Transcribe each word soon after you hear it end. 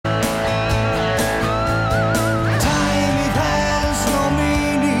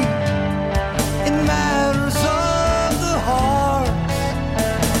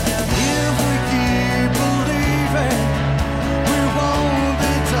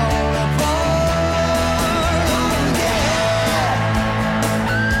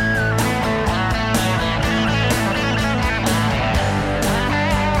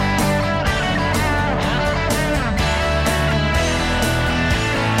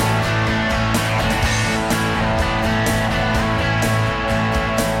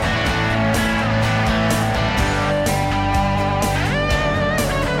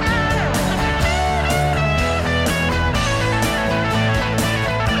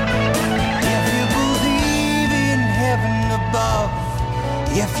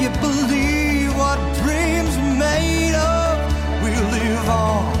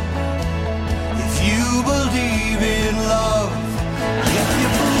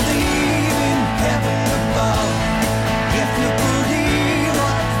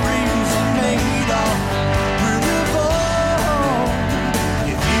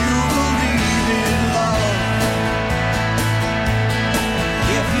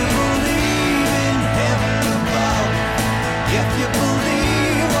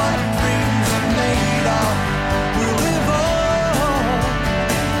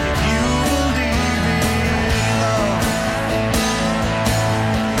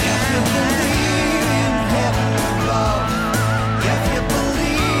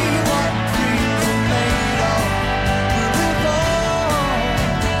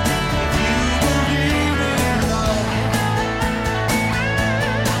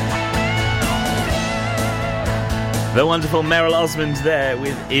The wonderful Merrill Osmond there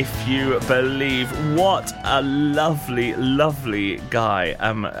with If You Believe. What a lovely, lovely guy.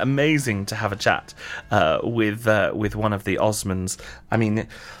 Amazing to have a chat with one of the Osmonds. I mean,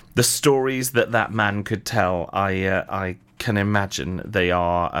 the stories that man could tell, I can imagine they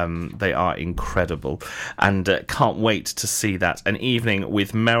are incredible, and can't wait to see that. An evening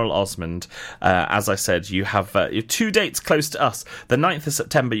with Merrill Osmond. As I said, you have 2 dates close to us. The 9th of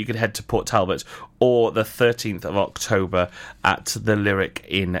September you could head to Port Talbot, or the 13th of October at the Lyric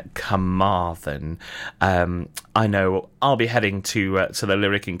in Carmarthen. I know I'll be heading to the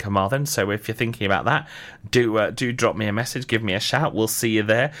Lyric in Carmarthen, so if you're thinking about that, do drop me a message, give me a shout, we'll see you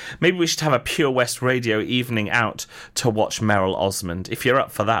there. Maybe we should have a Pure West Radio evening out to watch Merrill Osmond. If you're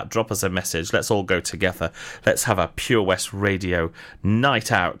up for that, drop us a message. Let's all go together. Let's have a Pure West Radio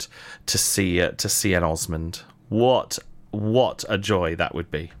night out to see an Osmond. What a joy that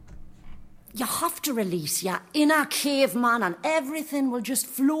would be. You have to release your inner caveman and everything will just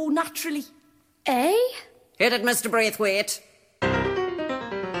flow naturally. Eh? Hit it, Mr. Braithwaite.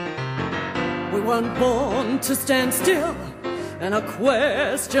 We weren't born to stand still, and a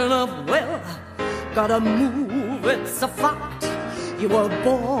question of will. Gotta move, it's a fact. You were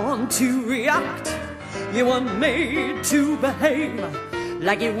born to react. You were made to behave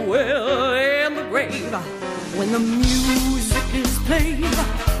like you will in the grave. When the music is played,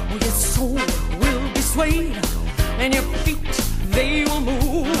 your soul will be swayed, and your feet, they will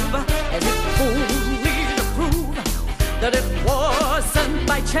move, as if only to prove that it wasn't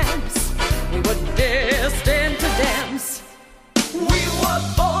by chance we were destined to dance. We were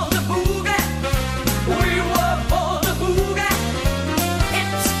born to boogie. We were born to boogie.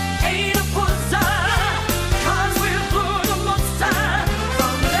 It ain't a puzzle, 'cause we're born to monster.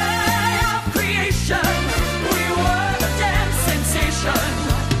 From the day of creation, we were the dance sensation.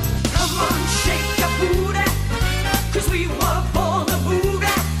 Come on, shake your booty, 'cause we were born to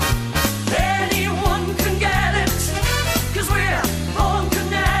boogie. Anyone can get it, 'cause we're born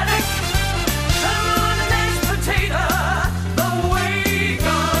kinetic. Come on, mashed potato, the way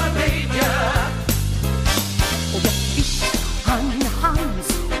God made ya. Oh, your feet and your hands,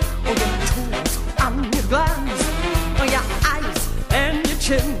 oh, your toes and your glands, oh, your eyes and your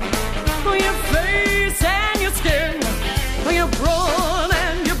chin, oh, your face and your skin, oh, your brawn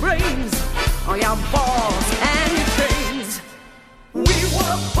and your brains, oh, your balls and your chains. We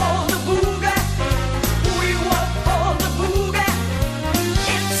were born to boogie. We were born to boogie.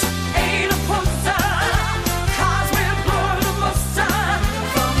 It ain't a puzzle, 'cause we're born to muster.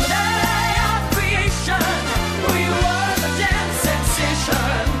 From the day of creation, we were the dance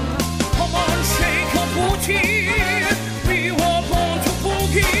sensation. Come on, shake your booty. We were born to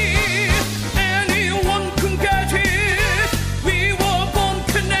boogie. Anyone can get it. We were born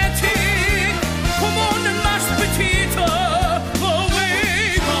kinetic. Come on and mashed potato, the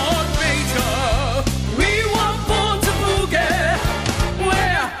way God made ya. We were born to boogie.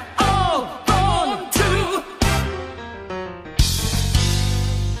 We're all born to.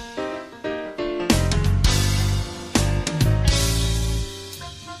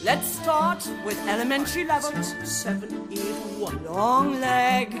 Let's start with elementary levels. 7, 8, 1. Long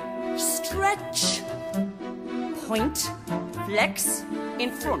leg. Stretch. Point. Flex.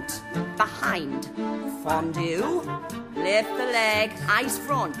 In front. Behind. Fondue. Lift the leg. Eyes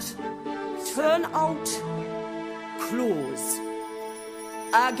front. Turn out. Close.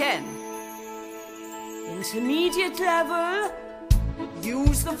 Again. Intermediate level.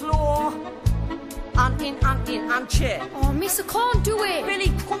 Use the floor. And in and chair. Oh, miss, I can't do it.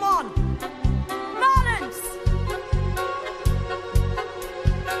 Billy, come on. Balance.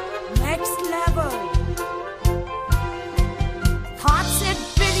 Next level. That's it,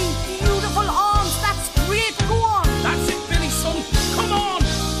 Billy. Beautiful arms. That's great. Go on. That's it, Billy, son. Come on.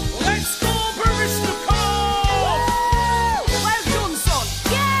 Let's go, Baristocrat. Well done, son.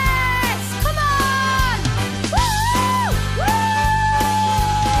 Yes! Come on! Woo! Woo!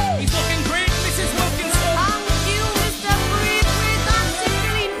 He's looking great, Mrs. Wilkinson. Thank you, Mr. Braithwaite. That's it,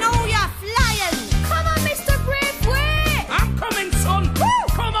 Billy. Now you're flying. Come on, Mr. Braithwaite! I'm coming, son.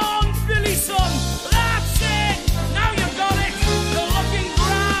 Come on, Billy, son. That's it. Now you've got it. You're looking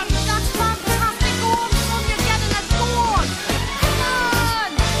grand. That's fantastic. Go on, son. You're getting it. Go on. Come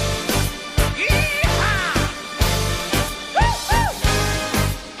on! Yee-haw!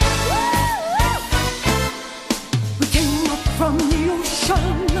 We came up from the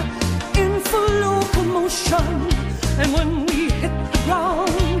ocean in full locomotion, and when we hit the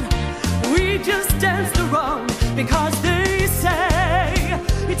ground, we just danced around because they say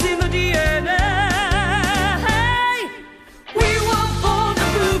it's in the DNA. We were born to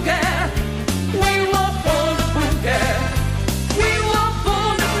boogie. We were born to boogie.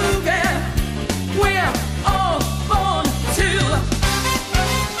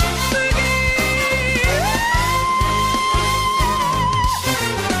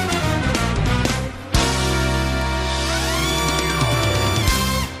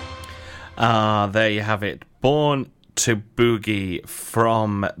 There you have it. Born to Boogie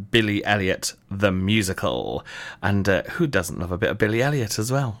from Billy Elliot, the musical. And who doesn't love a bit of Billy Elliot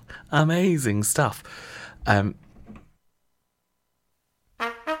as well? Amazing stuff. Do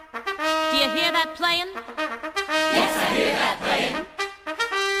you hear that playing? Yes, I hear that playing.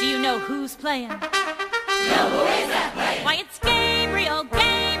 Do you know who's playing? No, who is that playing? Why, it's Gabriel,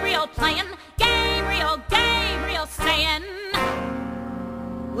 Gabriel playing. Gabriel, Gabriel saying,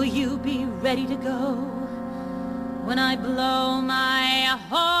 will you be ready to go when I blow my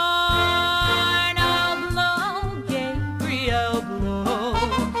horn? Oh, blow, Gabriel, blow.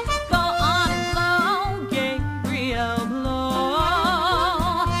 Go on and blow, Gabriel, blow.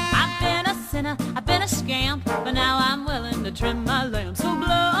 I've been a sinner, I've been a scamp, but now I'm willing to trim my lamp. So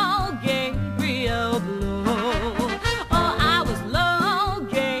blow, Gabriel, blow. Oh, I was low,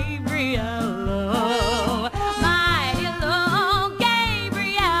 Gabriel, low. Mighty low,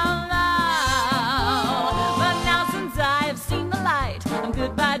 Gabriel, low. But now since I have seen the light, I'm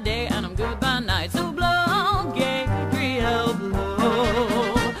goodbye,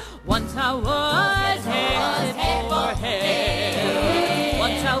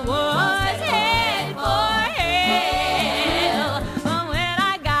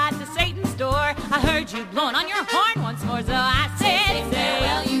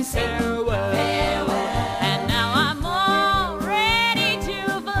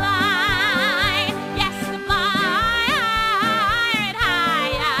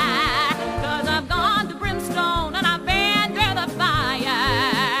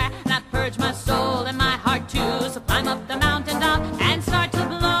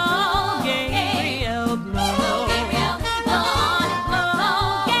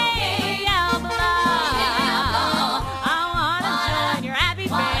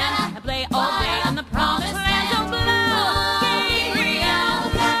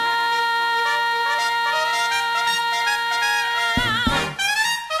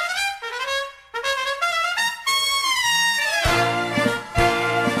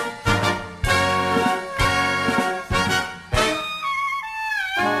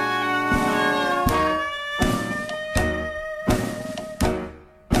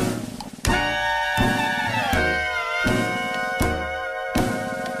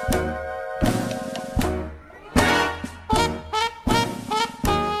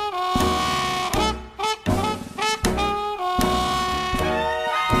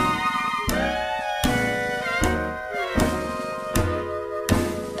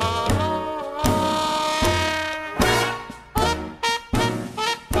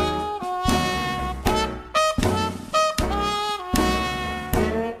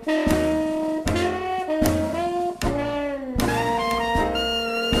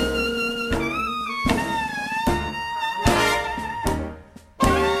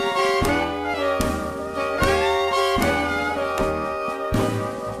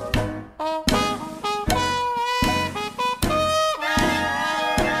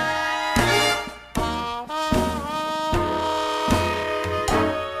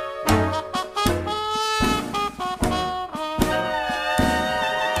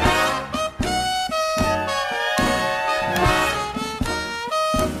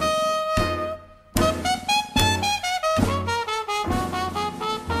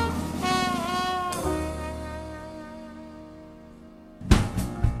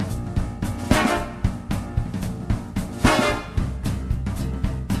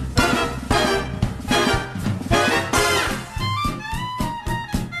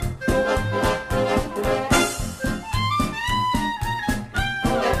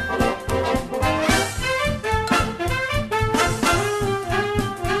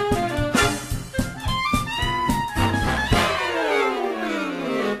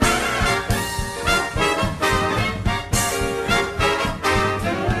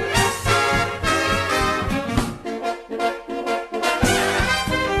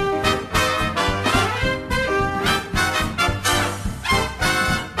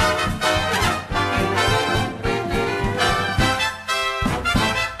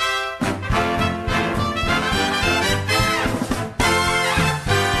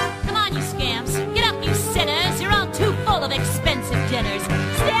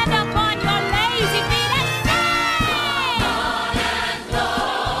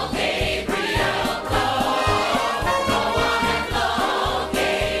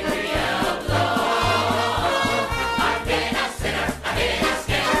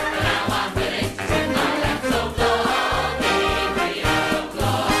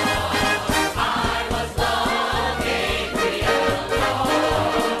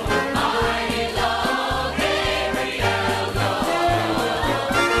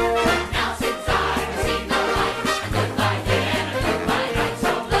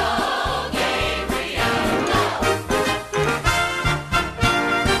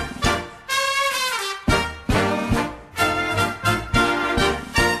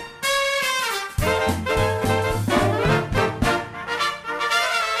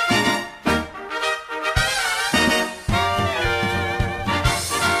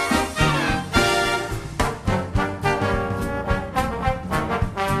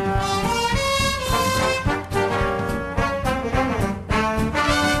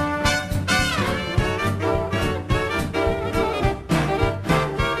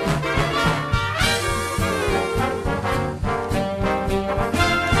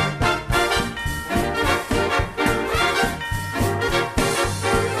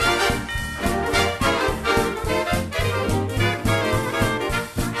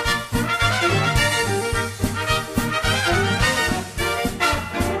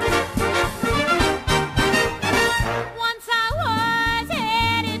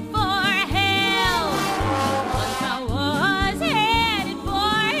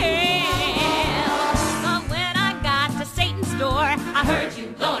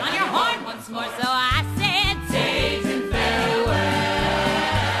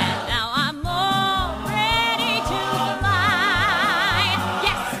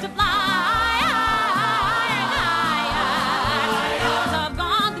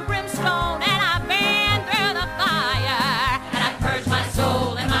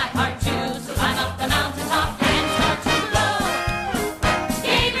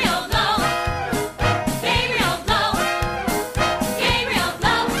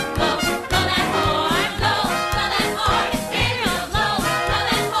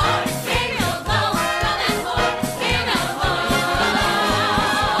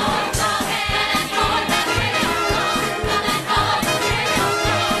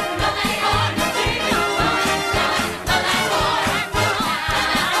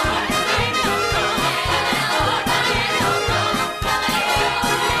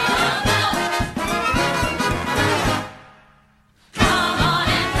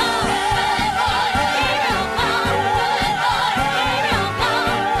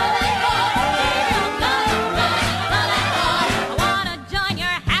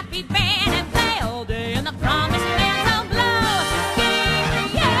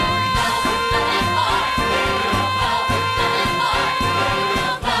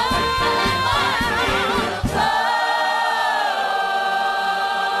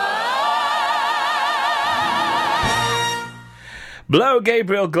 Blow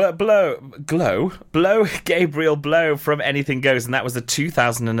Gabriel Blow from Anything Goes, and that was a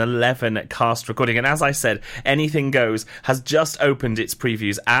 2011 cast recording. And as I said, Anything Goes has just opened its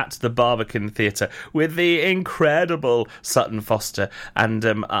previews at the Barbican Theatre with the incredible Sutton Foster, and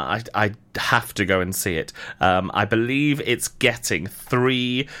I have to go and see it. I believe it's getting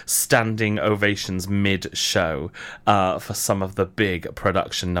 3 standing ovations mid-show for some of the big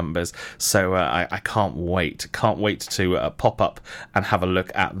production numbers. So I can't wait to pop up and have a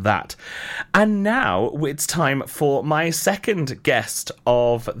look at that. And now it's time for my second guest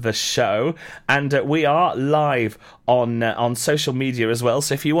of the show, and we are live on social media as well.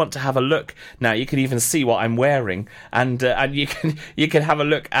 So if you want to have a look now, you can even see what I'm wearing, and you can have a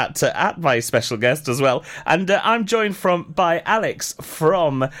look at my special guest as well. And I'm joined by Alex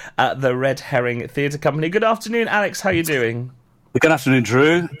from the Red Herring Theatre Company. Good afternoon, Alex. How are you doing? Good afternoon,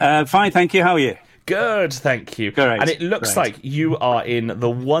 Drew. Fine, thank you. How are you? Good, thank you. Great. And it looks like you are in the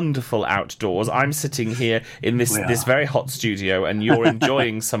wonderful outdoors. I'm sitting here in this very hot studio, and you're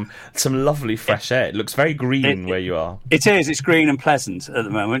enjoying some lovely fresh air. It looks very green where you are. It is. It's green and pleasant at the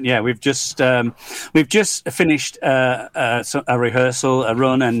moment. Yeah, we've just finished a rehearsal, a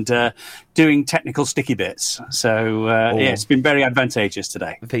run, and doing technical sticky bits. So it's been very advantageous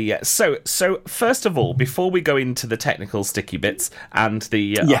today. So first of all, before we go into the technical sticky bits and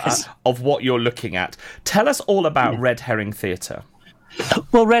the of what you're looking at, tell us all about Red Herring Theatre.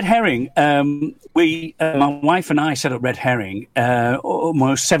 Well, Red Herring, my wife and I set up Red Herring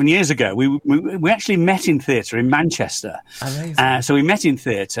almost 7 years ago. We actually met in theatre in Manchester. Amazing. So we met in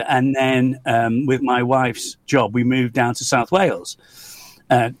theatre, and then with my wife's job, we moved down to South Wales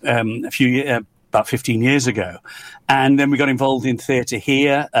about 15 years ago. And then we got involved in theatre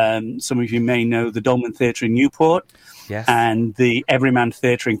here. Some of you may know the Dolmen Theatre in Newport. Yes. And the Everyman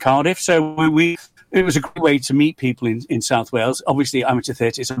Theatre in Cardiff. So it was a great way to meet people in South Wales. Obviously, amateur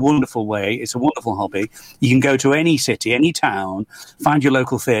theatre is a wonderful way. It's a wonderful hobby. You can go to any city, any town, find your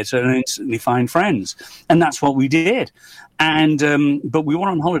local theatre and instantly find friends. And that's what we did. And but we were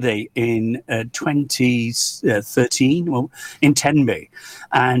on holiday in 2013, in Tenby,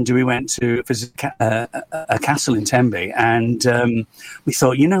 and we went to visit a castle in Tenby, and we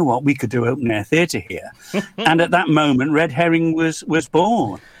thought, you know what, we could do open air theatre here. And at that moment, Red Herring was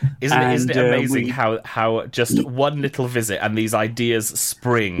born. Isn't it amazing how just one little visit and these ideas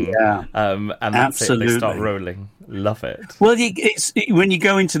spring, and that's absolutely. it, they start rolling. Love it. Well, it's when you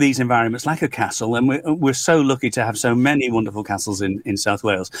go into these environments like a castle, and we're so lucky to have so many wonderful castles in South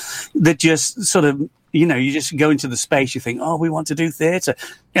Wales, that just sort of, you just go into the space, you think, oh, we want to do theatre.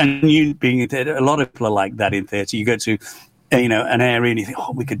 And you being in theatre, a lot of people are like that in theatre. You go to, an area and you think,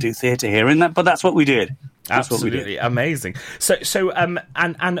 oh, we could do theatre here. But that's what we did. Absolutely amazing. So and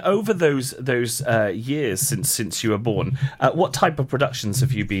over those years since you were born, what type of productions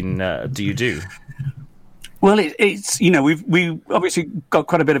have you been? Do you do? Well, it's we've obviously got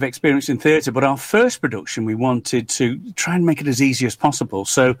quite a bit of experience in theatre, but our first production we wanted to try and make it as easy as possible.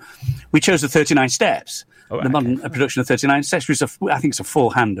 So we chose the 39 Steps, the modern production of 39 Steps, which I think it's a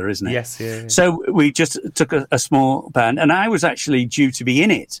four-hander, isn't it? Yes, yeah. So we just took a small band, and I was actually due to be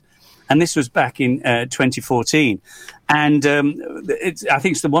in it. And this was back in 2014. And I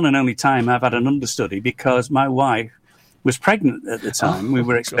think it's the one and only time I've had an understudy, because my wife was pregnant at the time. We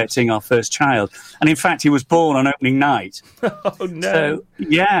were expecting our first child. And in fact, he was born on opening night. Oh, no.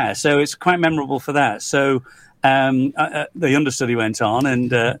 So it's quite memorable for that. So the understudy went on,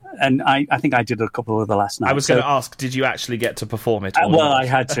 and I think I did a couple of the last night. I was going to ask, did you actually get to perform it? Well, I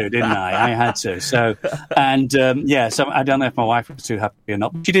had to, didn't I? I had to. So, and so I don't know if my wife was too happy or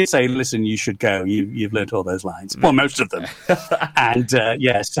not. She did say, "Listen, you should go. You've learnt all those lines, well, most of them." And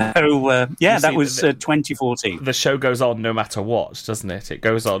that was 2014. The show goes on no matter what, doesn't it? It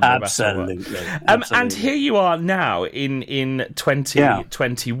goes on no matter what. Absolutely. And here you are now in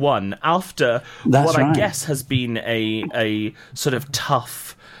 2021, after what I guess has been a sort of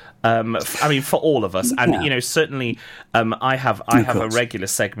tough, for all of us, and certainly I have a regular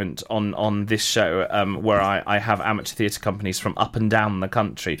segment on this show where I have amateur theatre companies from up and down the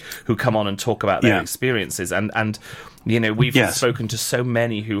country who come on and talk about their experiences, and we've spoken to so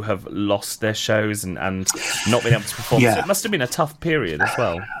many who have lost their shows and not been able to perform. So it must have been a tough period as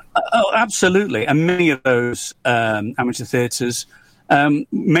well. Oh, absolutely, and many of those amateur theatres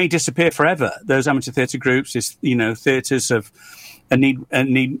may disappear forever. Those amateur theatre groups, theatres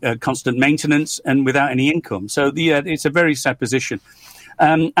need constant maintenance and without any income. So it's a very sad position.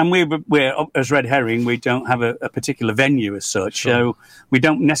 And we're as Red Herring, we don't have a particular venue as such, so we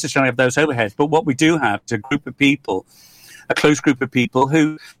don't necessarily have those overheads. But what we do have is a group of people, a close group of people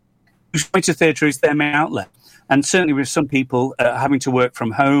whose amateur theatre is their main outlet. And certainly with some people having to work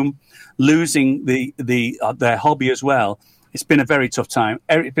from home, losing their hobby as well, it's been a very tough time.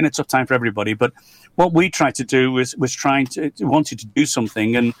 It's been a tough time for everybody. But what we tried to do was wanted to do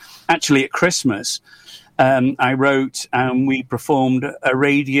something. And actually at Christmas, I wrote and we performed a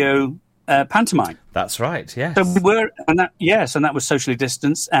radio pantomime. That's right. Yes. So we were, and that was socially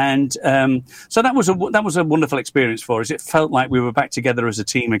distanced, and so that was a wonderful experience for us. It felt like we were back together as a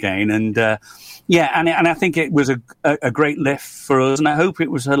team again, and and I think it was a great lift for us, and I hope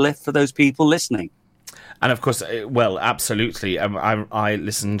it was a lift for those people listening. And of course, well, absolutely. I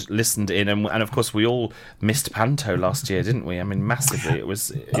listened in, and of course, we all missed Panto last year, didn't we? I mean, massively. It was,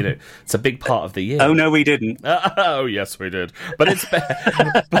 it's a big part of the year. Oh no, we didn't. Oh yes, we did. But it's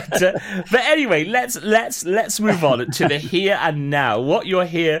but anyway, let's move on to the here and now. What you're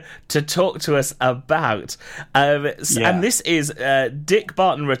here to talk to us about, and this is Dick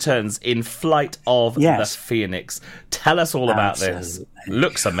Barton returns in Flight of the Phoenix. Tell us all about this.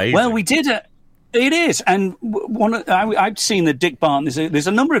 Looks amazing. Well, we did It is, and I've seen the Dick Barton. There's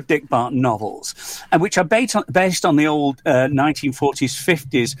a number of Dick Barton novels, which are based on the old 1940s,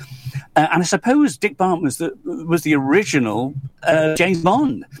 50s, and I suppose Dick Barton was the original James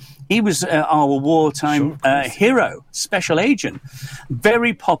Bond. He was our wartime hero, special agent,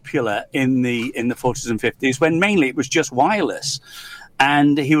 very popular in the 40s and 50s, when mainly it was just wireless,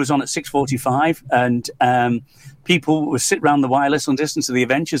 and he was on at 6:45, and people would sit around the wireless and listen to the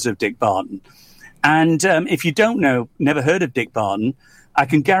adventures of Dick Barton. And if you never heard of Dick Barton, I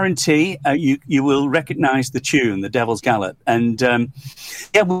can guarantee you will recognise the tune, The Devil's Gallop. And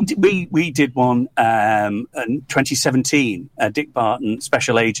we did one in 2017, Dick Barton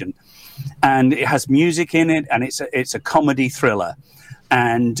Special Agent, and it has music in it, and it's a comedy thriller,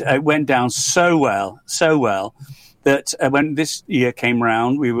 and it went down so well that when this year came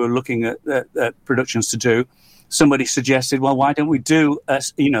around, we were looking at productions to do. Somebody suggested, well, why don't we do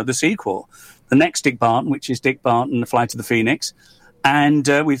the sequel? The next Dick Barton, which is Dick Barton, The Flight of the Phoenix. And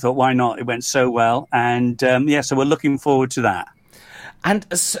we thought, why not? It went so well. And so we're looking forward to that. And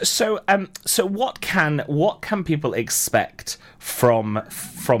so what can people expect from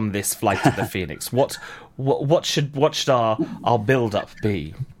this Flight of the Phoenix? What should our build up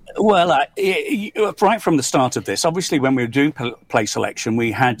be? Well, right from the start of this, obviously, when we were doing play selection,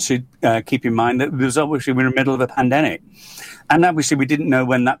 we had to keep in mind that we were in the middle of a pandemic. And obviously, we didn't know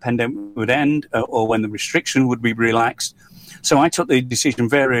when that pandemic would end or when the restriction would be relaxed. So I took the decision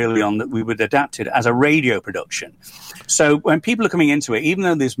very early on that we would adapt it as a radio production. So when people are coming into it, even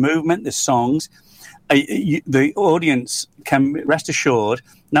though there's movement, there's songs, the audience can rest assured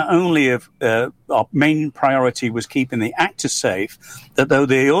not only of our main priority was keeping the actors safe, that though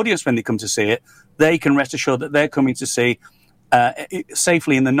the audience, when they come to see it, they can rest assured that they're coming to see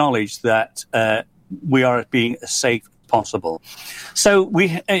safely in the knowledge that we are being as safe as possible. So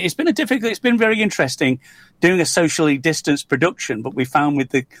it's been very interesting doing a socially distanced production, but we found with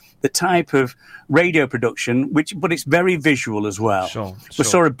the type of radio production, but it's very visual as well. Sure. We're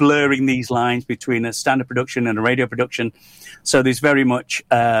sort of blurring these lines between a standard production and a radio production. So there's very much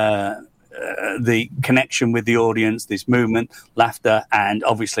the connection with the audience, this movement, laughter, and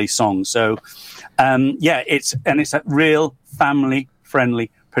obviously songs. So, it's a real family-friendly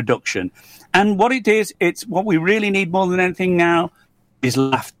production. And what it is, it's what we really need more than anything now is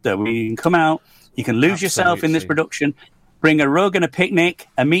laughter. We can come out, you can lose yourself in this production, bring a rug and a picnic,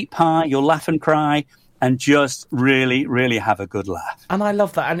 a meat pie, you'll laugh and cry, and just really, really have a good laugh. And I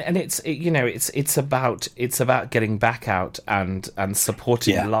love that. And it's about getting back out and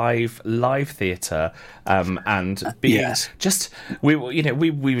supporting live theatre and being we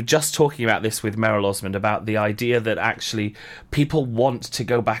were just talking about this with Merrill Osmond about the idea that actually people want to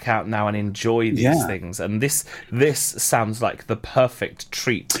go back out now and enjoy these things, and this sounds like the perfect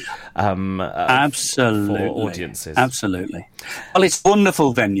treat absolutely for audiences. Absolutely. Well, it's a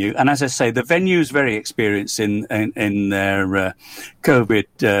wonderful venue, and as I say, the venue is very experienced in their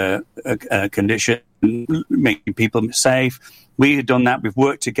COVID condition, making people safe. We have done that. We've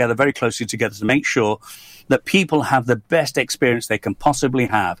worked together, very closely together, to make sure that people have the best experience they can possibly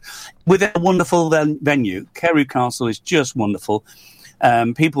have with a wonderful venue. Carew Castle is just wonderful.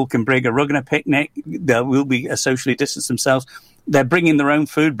 People can bring a rug and a picnic. There will be socially distanced themselves. They're bringing their own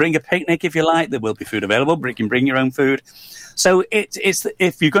food. Bring a picnic if you like. There will be food available. You can bring your own food. So it's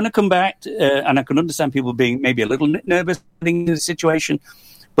if you're going to come back, and I can understand people being maybe a little nervous in the situation,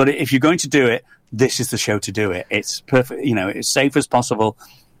 but if you're going to do it, this is the show to do it. It's perfect. It's safe as possible.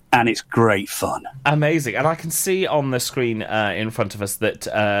 and it's great fun. Amazing. And I can see on the screen in front of us that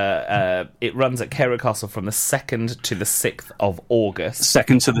it runs at Carew Castle from the 2nd to the 6th of August.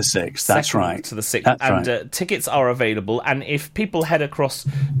 2nd to the 6th, that's right. To the 6th. That's and right. Tickets are available. And if people head across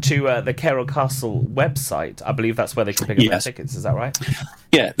to the Carew Castle website, I believe that's where they can pick up their tickets. Is that right?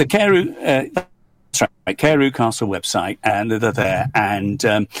 Yeah, the Carew... That's right, Carew Castle website, and they're there, and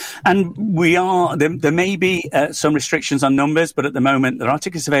we are. There may be some restrictions on numbers, but at the moment there are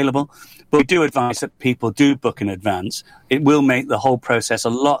tickets available. But we do advise that people do book in advance. It will make the whole process a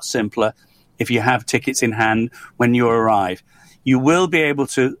lot simpler if you have tickets in hand when you arrive. You will be able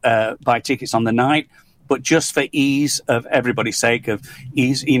to buy tickets on the night, but just for ease of everybody's sake, of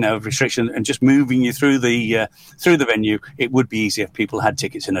ease, of restriction, and just moving you through the venue, it would be easier if people had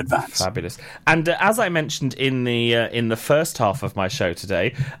tickets in advance. Fabulous. And as I mentioned in the first half of my show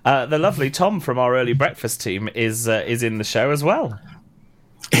today, the lovely Tom from our early breakfast team is in the show as well.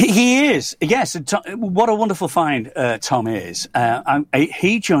 He is, yes. What a wonderful find Tom is.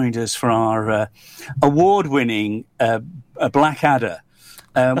 He joined us for our award-winning Blackadder.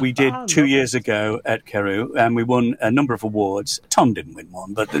 We did 2 years ago at Carew, and we won a number of awards. Tom didn't win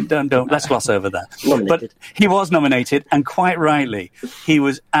one, but don't let's gloss over that. But he was nominated, and quite rightly. He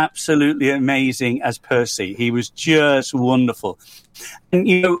was absolutely amazing as Percy. He was just wonderful. And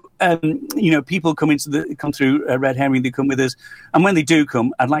people come through Red Herring. They come with us, and when they do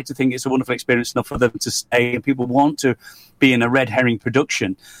come, I'd like to think it's a wonderful experience enough for them to stay. And people want to be in a Red Herring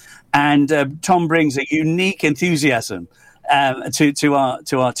production, and Tom brings a unique enthusiasm to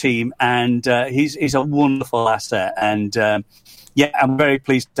our team, and he's a wonderful asset, and I'm very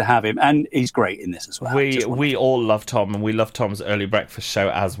pleased to have him, and he's great in this as well. We all love Tom, and we love Tom's early breakfast show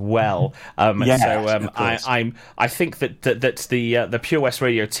as well. I think that the Pure West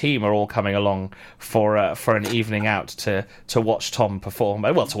Radio team are all coming along for an evening out to watch Tom perform.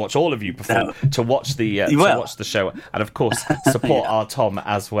 Well, to watch all of you perform, to watch the show, and of course support our Tom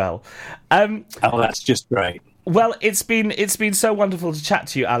as well. That's just great. Well, it's been so wonderful to chat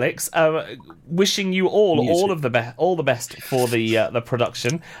to you, Alex. Wishing you all the best for the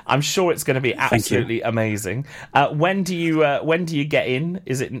production. I'm sure it's going to be absolutely amazing. When do you get in?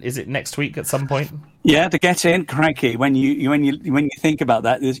 Is it next week at some point? Yeah, the get in, crikey. When you think about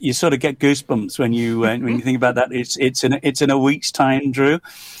that, you sort of get goosebumps when you think about that. It's in a week's time, Drew.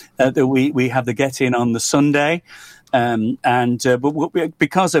 That we have the get in on the Sunday. But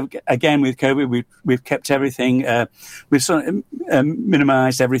because of, again, with COVID, we've kept everything, we've sort of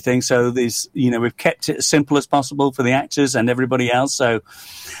minimized everything. So we've kept it as simple as possible for the actors and everybody else. So,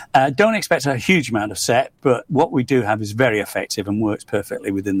 don't expect a huge amount of set, but what we do have is very effective and works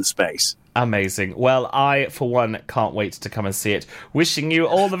perfectly within the space. Amazing. Well, I, for one, can't wait to come and see it. Wishing you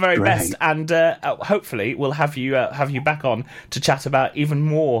all the very best, and hopefully we'll have you back on to chat about even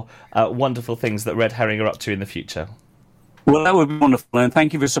more wonderful things that Red Herring are up to in the future. Well, that would be wonderful, and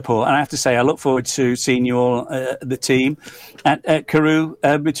thank you for your support. And I have to say, I look forward to seeing you all, the team, at Carew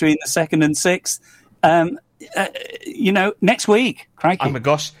between the 2nd and 6th. Next week. Crikey. Oh my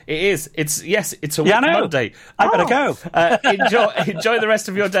gosh, it is. It's a week Monday. I better go. Enjoy the rest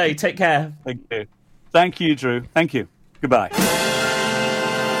of your day. Take care. Thank you. Thank you, Drew. Thank you. Goodbye.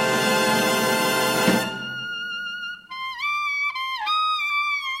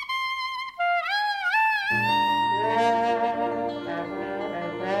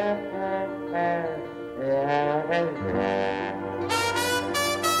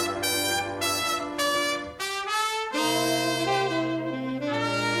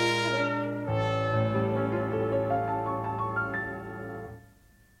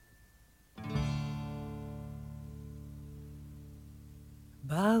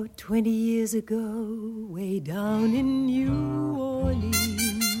 About 20 years ago, way down in New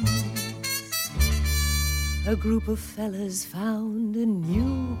Orleans, a group of fellas found a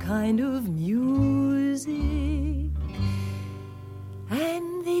new kind of music,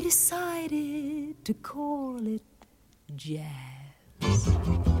 and they decided to call it jazz.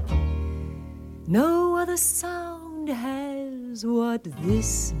 No other sound has what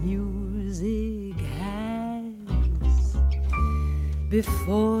this music has.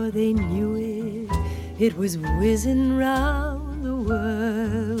 Before they knew it, it was whizzing round the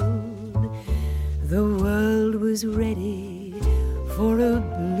world. The world was ready for a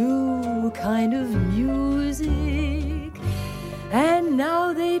blue kind of music, and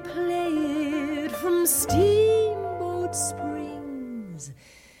now they play it from Steamboat Springs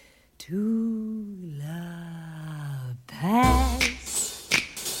to La Paz.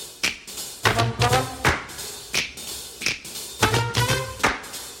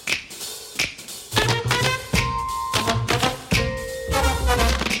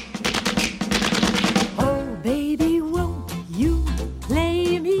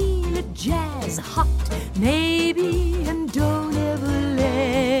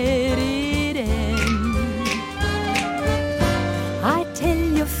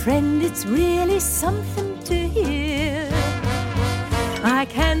 it's really something to hear. I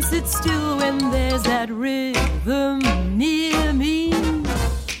can't sit still when there's that rhythm near me.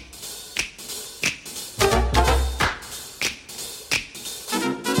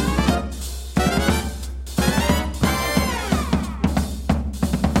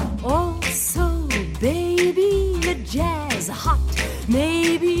 Oh, so baby, the jazz hot.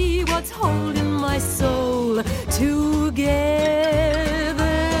 Maybe what's holding my soul together.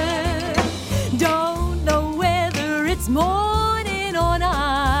 Don't know whether it's morning or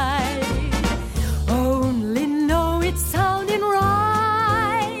night. Only know it's sounding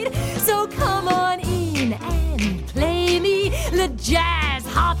right. So come on in and play me the jazz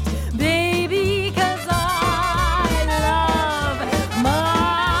hot, baby, 'cause I love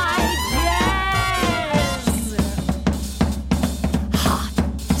my jazz hot.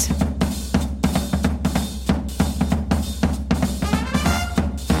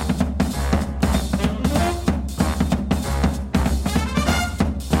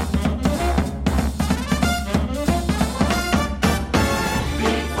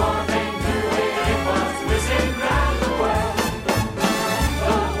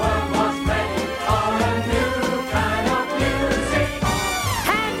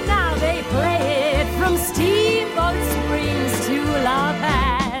 And now they play it from Steamboat Springs to La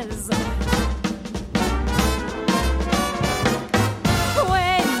Paz.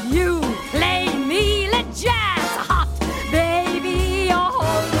 When you play me the jazz hot, baby, you're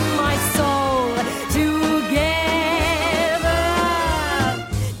holding my soul together.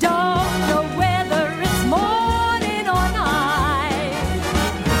 Don't know whether it's morning or night.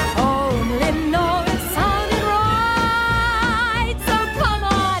 Only know it's sounding right. So come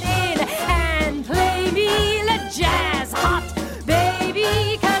on in and play me the jazz hot,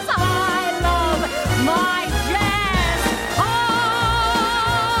 baby, 'cause I love my jazz hot.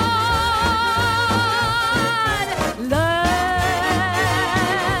 The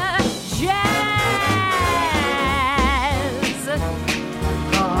jazz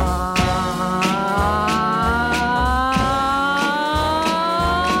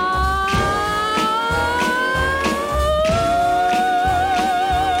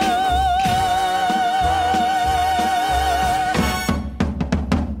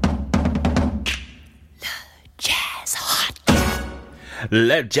jazz hot.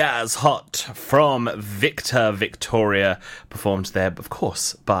 Le Jazz Hot from Victor Victoria, performed there, of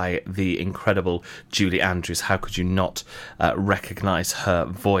course, by the incredible Julie Andrews. How could you not recognise her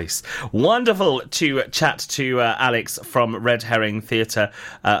voice? Wonderful to chat to Alex from Red Herring Theatre,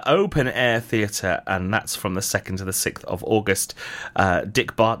 open air theatre, and that's from the 2nd to the 6th of August.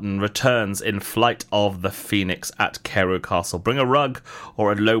 Dick Barton returns in Flight of the Phoenix at Carew Castle. Bring a rug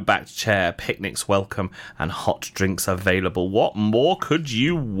or a low-backed chair, picnics welcome, and hot drinks available. What more could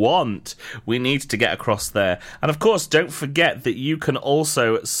you want? We need to get across there. And of course, don't forget that you can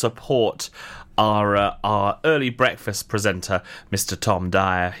also support our early breakfast presenter, Mr. Tom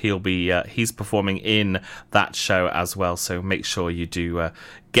Dyer. He's performing in that show as well, so make sure you do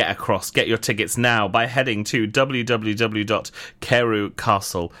get your tickets now by heading to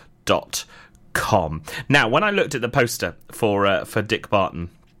www.carewcastle.com. Now, when I looked at the poster for Dick Barton,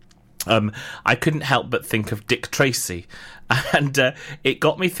 I couldn't help but think of Dick Tracy, and it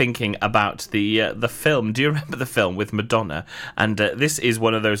got me thinking about the film. Do you remember the film with Madonna? And this is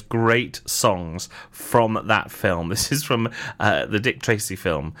one of those great songs from that film. This is from the Dick Tracy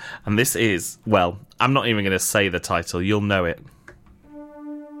film, and this is, well, I'm not even going to say the title. You'll know it.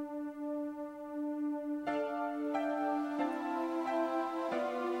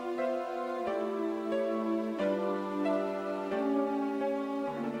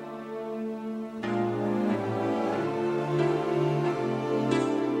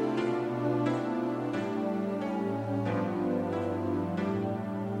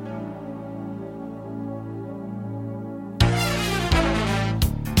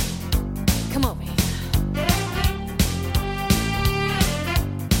 Come over here.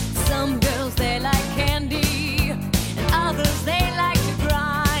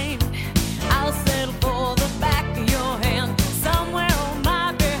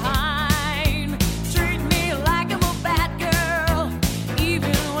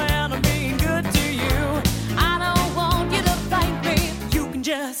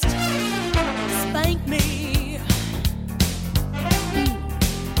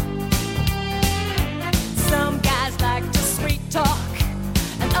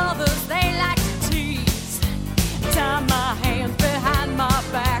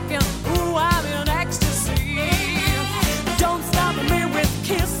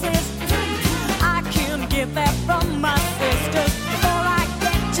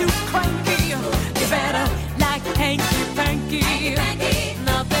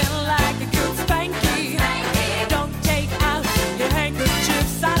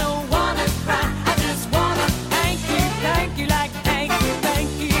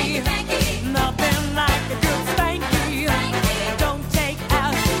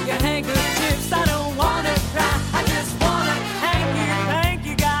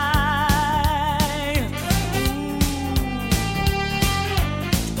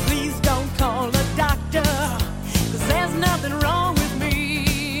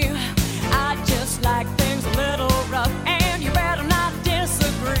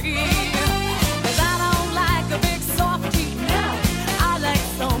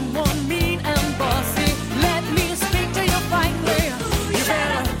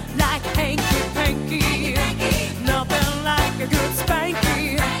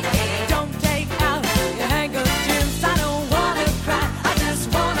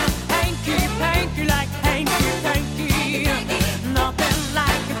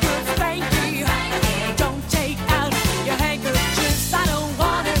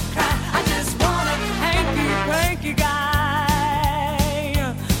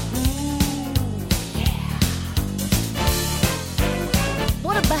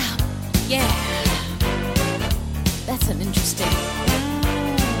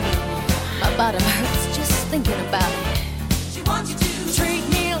 bottom hurts just thinking about it. She wants you to Treat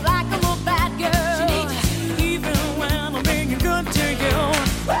me like I'm a bad girl. She needs you to. Even when I'm being good to you.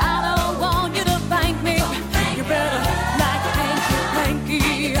 I don't want you to thank me. You better like a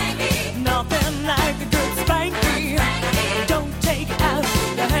hanky panky. Nothing like a good spanky. Don't take out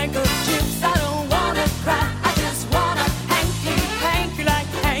your handkerchiefs. I don't wanna cry. I just wanna hanky panky like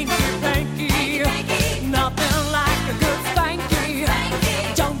hanky panky. Nothing like a good spanky.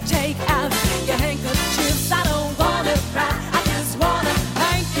 Don't take out your handkerchiefs. I don't wanna cry. I just wanna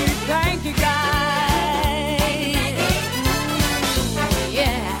hanky panky guy.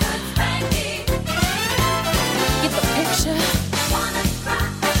 Yeah. Get the picture.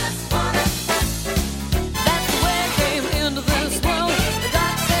 That's the way I came into this world. The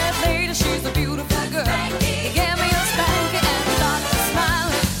doc said later she's a beautiful girl. He gave me a spanky and started to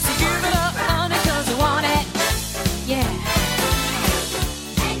smile. So give it up, honey, 'cause you want it. Yeah.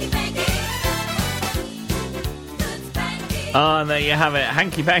 And there you have it,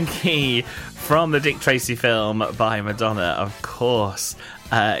 Hanky Panky from the Dick Tracy film by Madonna, of course.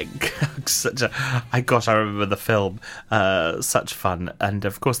 I remember the film. Such fun. And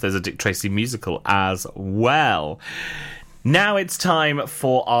of course, there's a Dick Tracy musical as well. Now it's time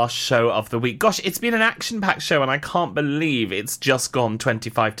for our show of the week. Gosh, it's been an action-packed show, and I can't believe it's just gone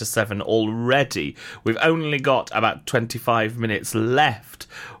 25 to 7 already. We've only got about 25 minutes left.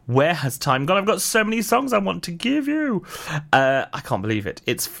 Where has time gone? I've got so many songs I want to give you. I can't believe it.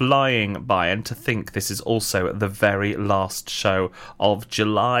 It's flying by, and to think this is also the very last show of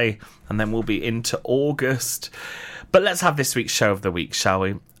July, and then we'll be into August. But let's have this week's show of the week, shall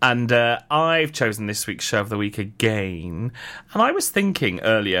we? And I've chosen this week's show of the week again. And I was thinking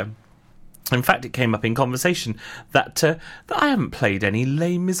earlier, in fact, it came up in conversation, that I haven't played any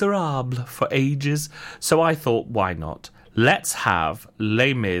Les Miserables for ages. So I thought, why not? Let's have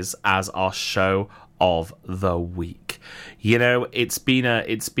Les Mis as our show of the week. You know, it's been a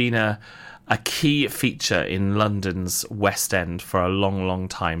key feature in London's West End for a long, long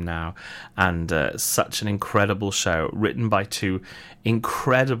time now, and such an incredible show, written by two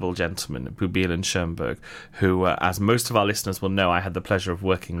incredible gentlemen, Boublil and Schoenberg, who, as most of our listeners will know, I had the pleasure of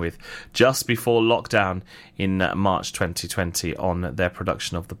working with just before lockdown in March 2020 on their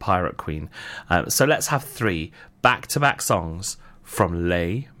production of The Pirate Queen. So let's have 3 back-to-back songs from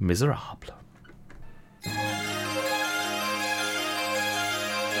Les Miserables.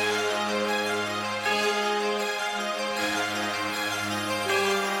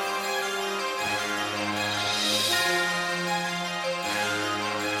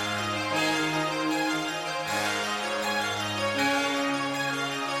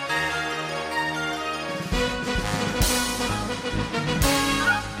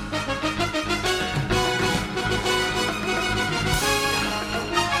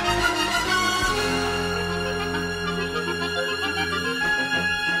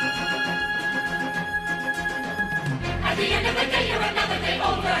 At the end of the day, you're another day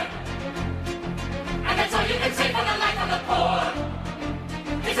older. And that's all you can say for the life of the poor.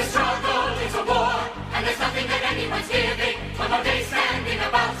 It's a struggle, it's a war, and there's nothing that anyone's giving. One more day standing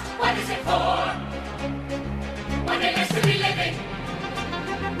about, what is it for? One day less to be living.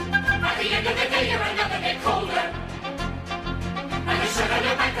 At the end of the day, you're another day colder. And the shirt on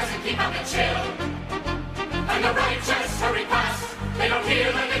your back doesn't keep out the chill. And the righteous hurry past. They don't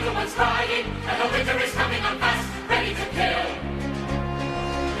hear the little ones crying, and the winter is coming on fast, ready to kill.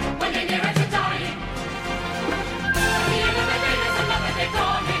 When they're nearer to dying, at the end of the day there's another day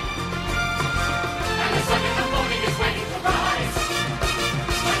dawning, and the sun in the morning is waiting to rise.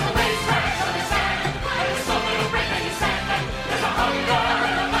 When the waves crash on the sand, and there's so little bread that you stand, and there's a hunger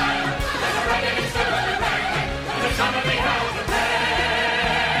and a fire, there's a ragged and silver rag, and there's gonna be hell to pay.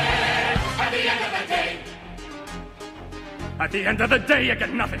 At the end of the day. At the end of the day, you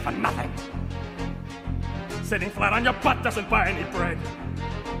get nothing for nothing. Sitting flat on your butt doesn't buy any bread.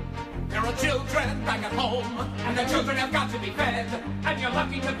 There are children back at home, and the children have got to be fed. And you're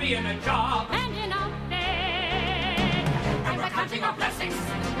lucky to be in a job. And you're not dead. And we're counting our blessings.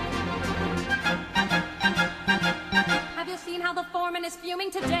 Have you seen how the foreman is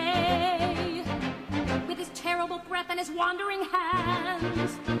fuming today? With his terrible breath and his wandering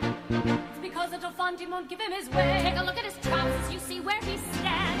hands. It's because the Dauphin won't give him his way. Take a look at his trousers, you see where he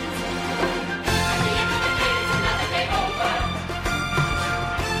stands. At the end of the day, it's another day over.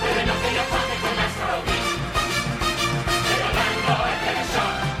 With enough in your pocket to last for a week. Get a landlord, get a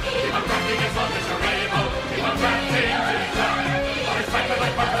shop. Keep on cracking as long as you're able. Keep on cracking till you drop. Or it's back to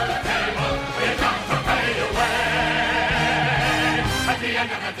like butter on the table. We're got to pay your way. At the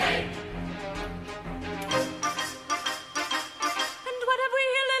end of the day. And what have we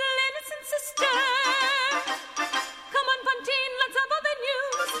little innocent sisters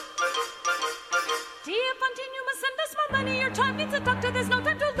the doctor, there's no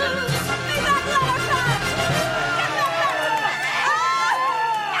time to lose. Leave that letter back!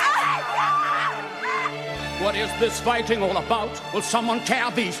 What is this fighting all about? Will someone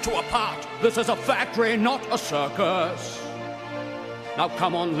tear these two apart? This is a factory, not a circus. Now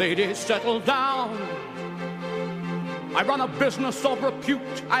come on, ladies, settle down. I run a business of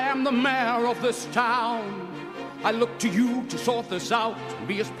repute. I am the mayor of this town. I look to you to sort this out.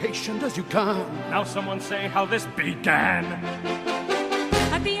 Be as patient as you can. Now someone say how this began.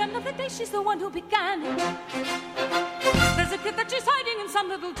 At the end of the day, she's the one who began. There's a kid that she's hiding in some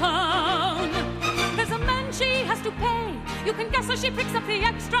little town. There's a man she has to pay. You can guess how she picks up the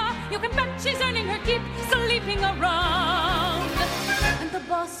extra. You can bet she's earning her keep, sleeping around. And the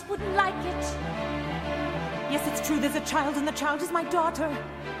boss wouldn't like it. Yes, it's true, there's a child, and the child is my daughter.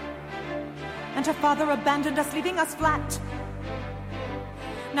 And her father abandoned us, leaving us flat.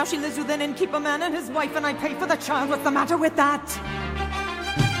 Now she lives with an innkeeper man and his wife, and I pay for the child. What's the matter with that?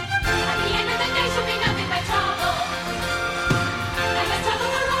 At the end of the day, she'll be nothing but trouble. And there's trouble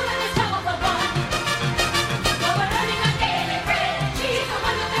for all, and there's trouble for one. While we're earning our daily bread, she's the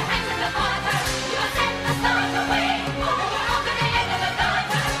one with her hands in the water. You must set the stars away. Oh, we're all to the end of the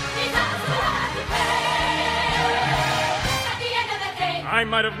daughter. These us will have to pay. At the end of the day, I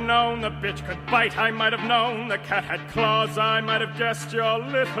might have known the bitch could bite. I might have known the cat had claws. I might have guessed your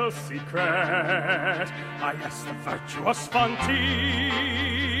little secret. Ah, yes, the virtuous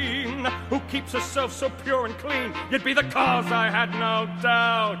Fantine, who keeps herself so pure and clean. You'd be the cause, I had no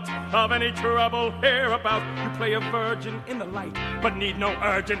doubt, of any trouble hereabout. You play a virgin in the light, but need no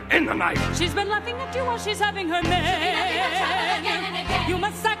urgent in the night. She's been laughing at you while she's having her man. You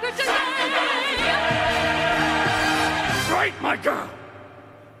must sack her today. Right, my girl.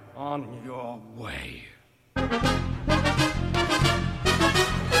 On your way.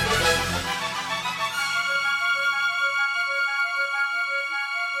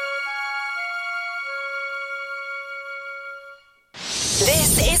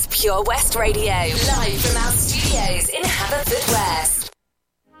 This is Pure West Radio, live from our studios in Haverfordwest.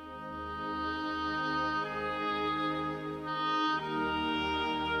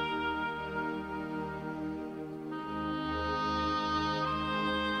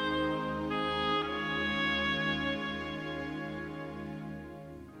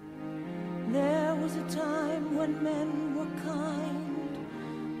 There was a time when men were kind,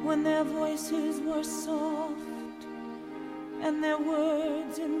 when their voices were soft, and their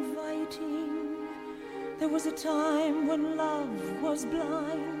words inviting. There was a time when love was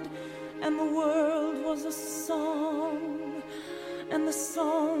blind, and the world was a song, and the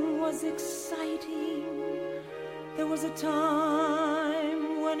song was exciting. There was a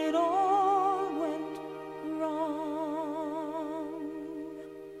time when it all went wrong.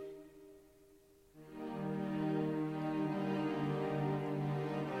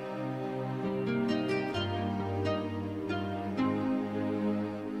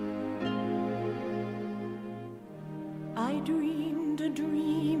 I dreamed a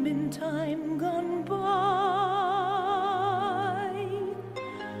dream in time gone by,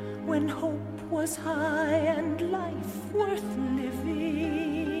 when hope was high and life worth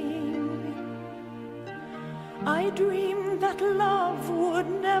living. I dreamed that love would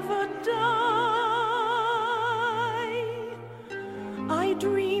never die. I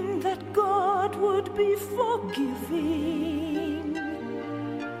dreamed that God would be forgiving.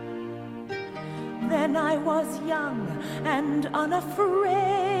 Then I was young and unafraid,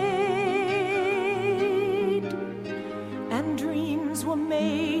 and dreams were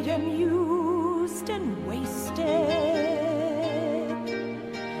made and used and wasted.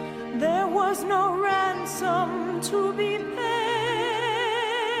 There was no ransom to be paid,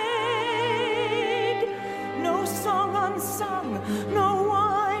 no song unsung, no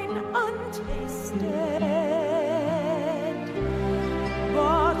wine untasted.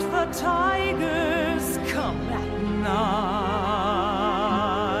 But the tigers come at night,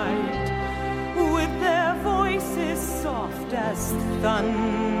 with their voices soft as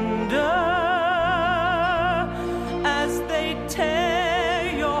thunder, as they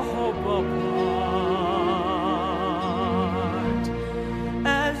tear your hope apart,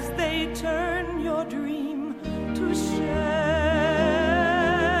 as they turn your dream to shame.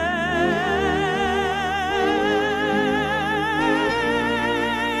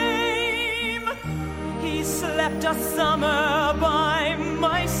 He slept a summer by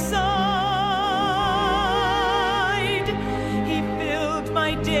my side. He filled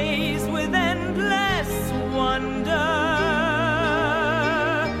my days with endless wonder.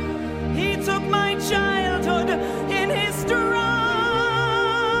 He took my childhood in his stride,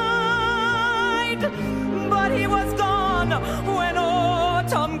 but he was gone when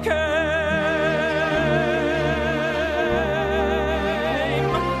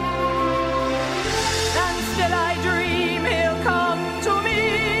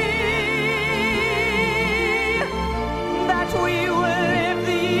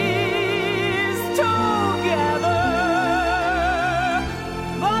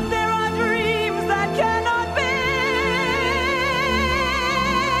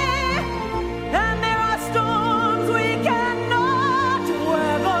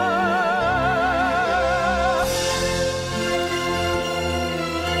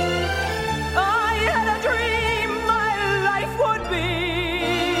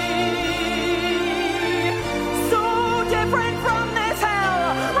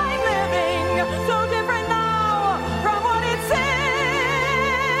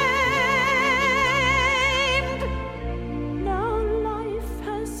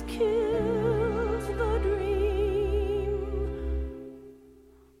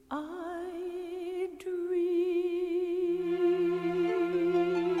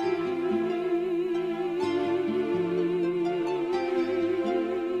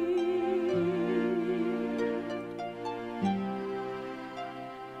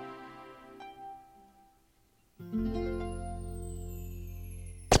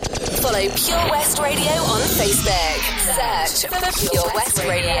Follow Pure West Radio on Facebook. Search for Pure West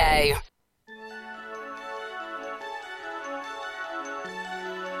Radio.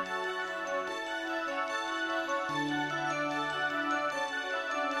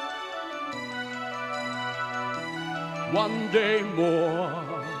 One day more,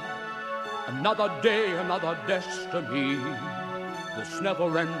 another day, another destiny, this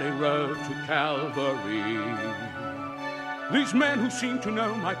never-ending road to Calvary. These men who seem to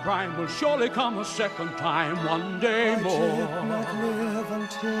know my crime will surely come a second time, one day more. I did not live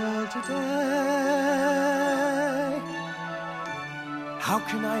until today. How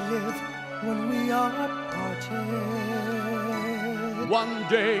can I live when we are parted? One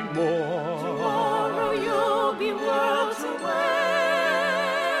day more. Tomorrow you'll be worlds away,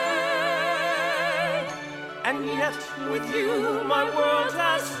 And yet with you my world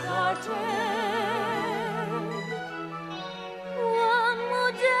has started. One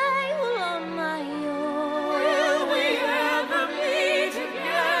more day on my own. Will we ever meet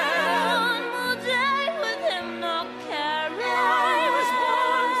again? One more day with him, no caring. I was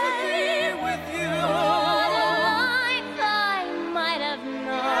born to be with you. What a life I might have known.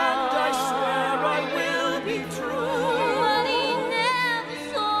 And I swear I will be true. But he never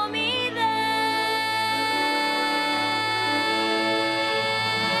saw me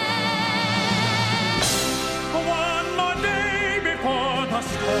One more day before the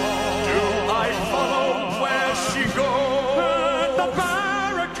storm. Do I follow where she goes? At the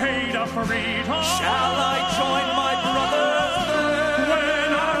barricade of freedom. Shall I join my brothers there? When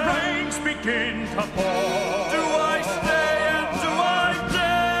our ranks begin to fall. Do I stay and do I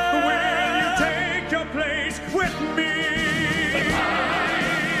dare? Will you take your place with me?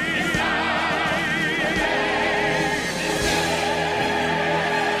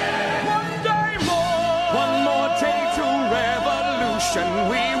 One day more. One more day to revolution.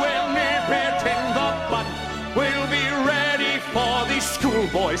 We will nip it in the bud. We'll be ready for these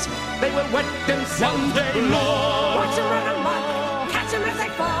schoolboys. They will wet them someday more. Watch them run amok, catch them as they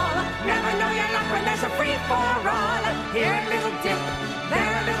fall. Never know your luck when there's a free-for-all. Here a little dip,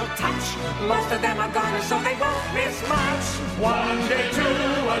 there a little touch. Most of them are gone, so they won't miss much. One day to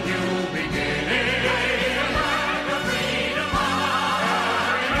a new beginning.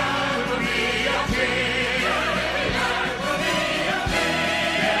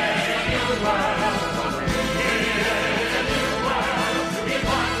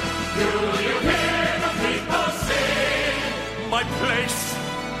 My place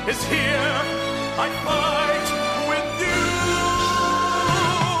is here. I fight with you.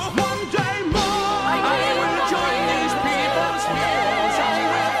 One day more. I will join these people's heroes. I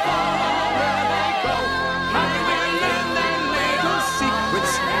will follow where they go. I will learn their little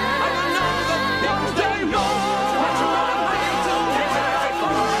secrets. I will know that one day more.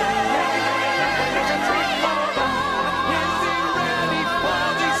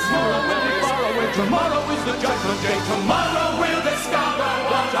 Tomorrow is the judgment day. Tomorrow we'll discover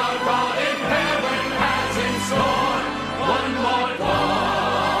what our God in heaven has in store. One more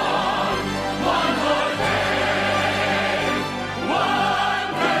dawn, one more day, one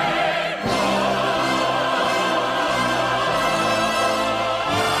day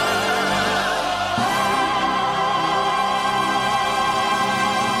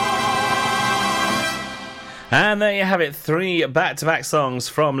And there you have it, 3 back-to-back songs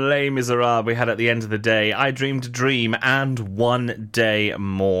from Les Miserables we had at the end of the day. I Dreamed a Dream and One Day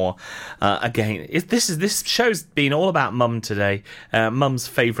More. Again, this show's been all about Mum today. Mum's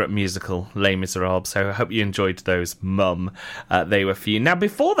favourite musical, Les Miserables. So I hope you enjoyed those, Mum. They were for you. Now,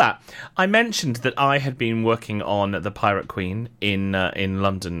 before that, I mentioned that I had been working on The Pirate Queen in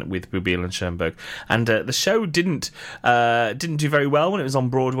London with Boublil and Schoenberg, and the show didn't do very well when it was on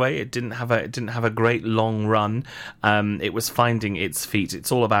Broadway. It didn't have a great long run. It was finding its feet.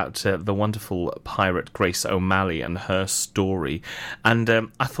 It's all about the wonderful pirate Grace O'Malley and her story. And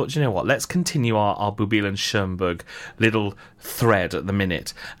I thought, you know what, let's continue our Boublil and Schoenberg little thread at the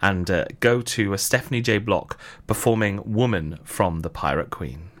minute and go to Stephanie J. Block performing Woman from The Pirate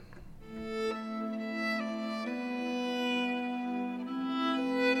Queen.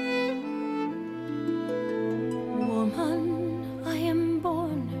 Woman, I am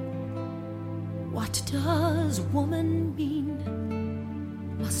born. What does woman mean?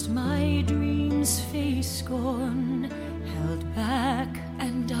 Must my dreams face scorn, held back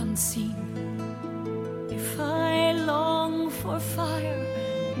and unseen? If I long for fire,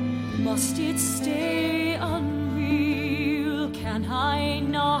 must it stay unreal? Can I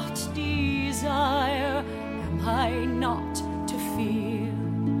not desire? Am I not to feel?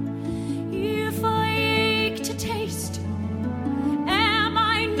 If I ache to taste, am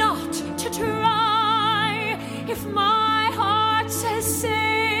I not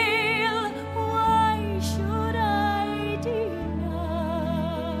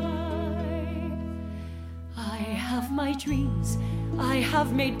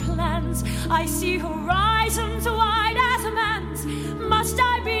have made plans. I see horizons wide as a man's. Must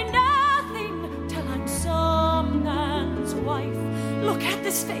I be nothing till I'm some man's wife? Look at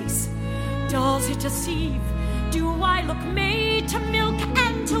this face, does it deceive? Do I look made to milk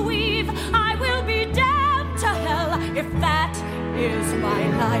and to weave? I will be damned to hell if that is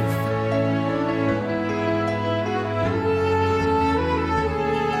my life.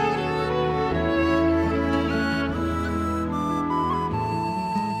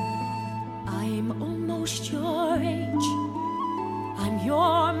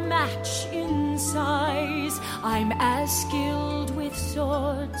 I'm as skilled with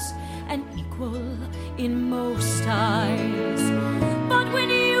swords and equal in most eyes. But when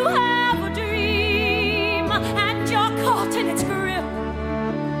you have a dream and you're caught in its grip,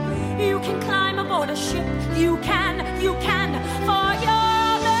 you can climb aboard a ship. You can, for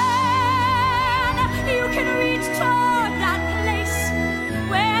your man. You can reach toward that place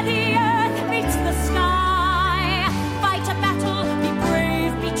where the earth meets the sky. Fight a battle, be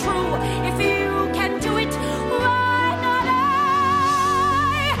brave, be true. If you can do it, why not I?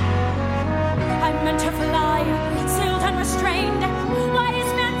 I'm meant to fly, sealed and restrained. Why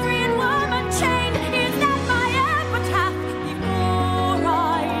is man free and woman chained? Is that my epitaph? Before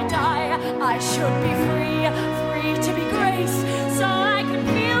I die, I should be free, free to be grace, so I can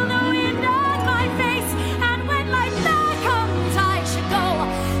feel the wind on my face. And when my back comes, I should go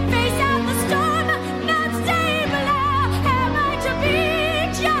face out the storm, not stay below. Am I to be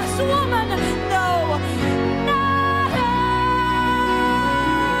just woman? No, not I.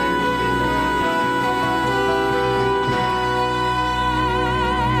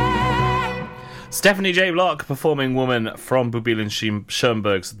 Stephanie J. Block performing Woman from Boublil and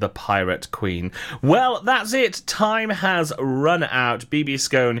Schoenberg's The Pirate Queen. Well, that's it. Time has run out. BB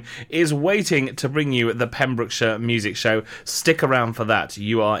Scone is waiting to bring you the Pembrokeshire Music Show. Stick around for that.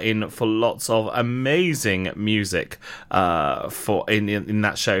 You are in for lots of amazing music in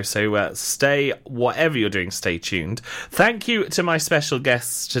that show. So stay, whatever you're doing, stay tuned. Thank you to my special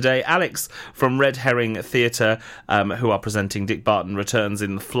guests today. Alex from Red Herring Theatre, who are presenting Dick Barton Returns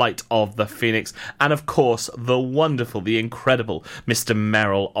in the Flight of the Phoenix. And of course, the wonderful, the incredible Mr.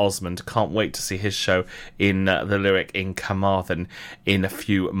 Merrill Osmond. Can't wait to see his show in the Lyric in Carmarthen in a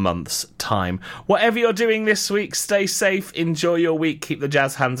few months' time. Whatever you're doing this week, stay safe, enjoy your week, keep the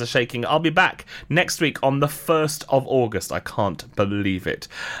jazz hands a shaking. I'll be back next week on the 1st of August. I can't believe it.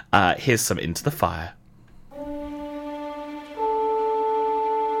 Here's some Into the Fire.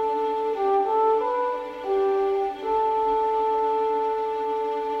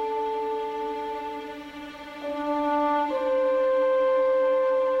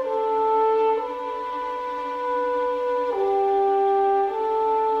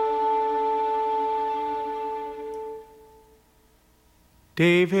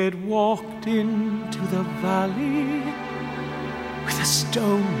 David walked into the valley with a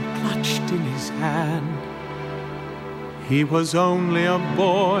stone clutched in his hand. He was only a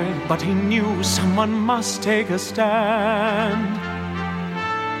boy, but he knew someone must take a stand.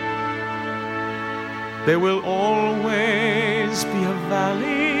 There will always be a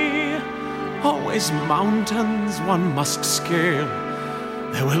valley, always mountains one must scale.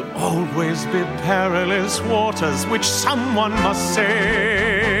 There will always be perilous waters which someone must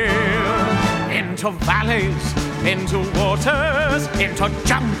sail. Into valleys, into waters, into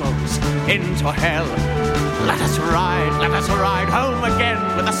jungles, into hell. Let us ride home again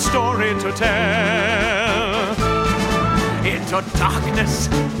with a story to tell. Into darkness,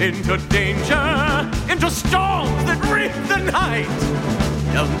 into danger, into storms that rip the night.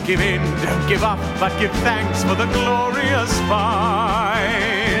 Don't give in, don't give up, but give thanks for the glorious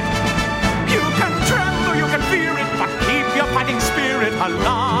fight. You can tremble, you can fear it, but keep your fighting spirit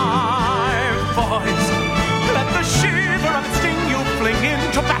alive. Boys, let the shiver of its sting you fling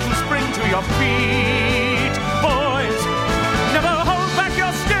into battle spring to your feet. Boys, never hold back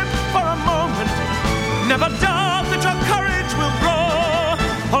your step for a moment. Never doubt that your courage will grow.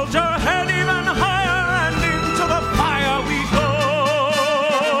 Hold your head even higher and into the fire we go.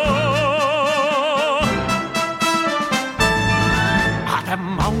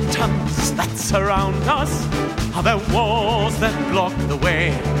 Mountains that surround us, are there walls that block the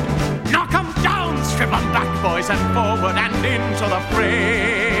way? Knock 'em down, strip 'em back, boys, and forward and into the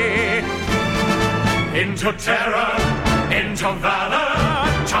fray. Into terror, into valor,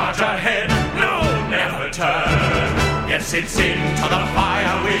 charge ahead, no, never turn. Yes, it's into the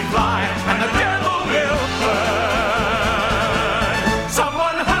fire we fly, and the devil will burn.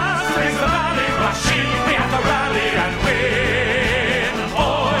 Someone has to raise the valley machine, we have to rally and win.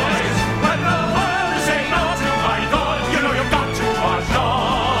 Boys, when the world is saying no to my God, you know you've got to march on.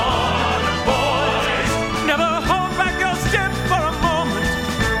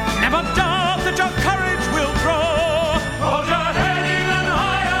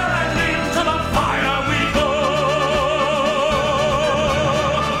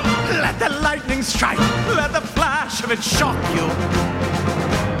 lightning strike, let the flash of it shock you.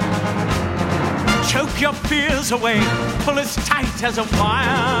 Choke your fears away, pull as tight as a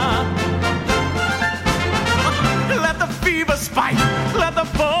wire. Let the fever spike, let the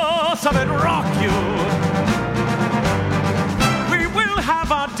force of it rock you. We will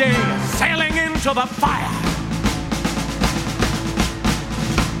have our day sailing into the fire.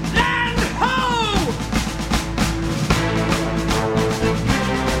 Land ho!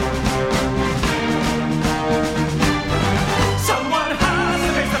 Someone has to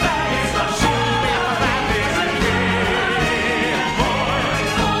face the baddies, the show me the baddies again.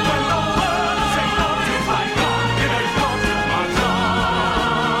 Boys, when the world says no to fight on, it is not to march on.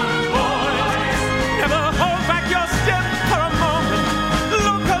 Boys, never hold back your step for a moment.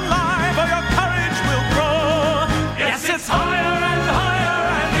 Look alive or your courage will grow. Yes, it's higher and higher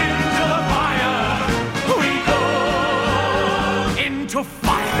and into the fire we go. Into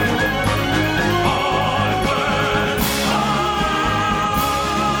fire. Onward.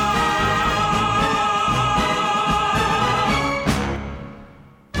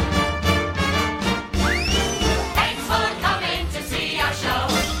 Thanks for coming to see our show.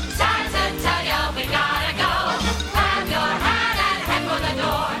 Sad to tell you we gotta go. Have your hat and head for the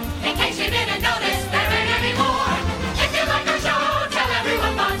door. In case you didn't notice, there ain't any more. If you like our show, tell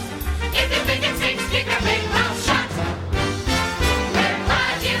everyone once. If you think it stinks, keep your big mouth shut. We're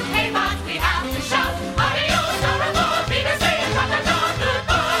glad you came on, we have to shout. Adios, au revoir, BBC, ta-ta-ta,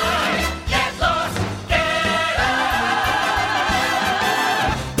 goodbye. Get lost, get out.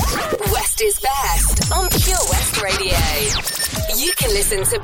 West is best on Pure West Radio. You can listen to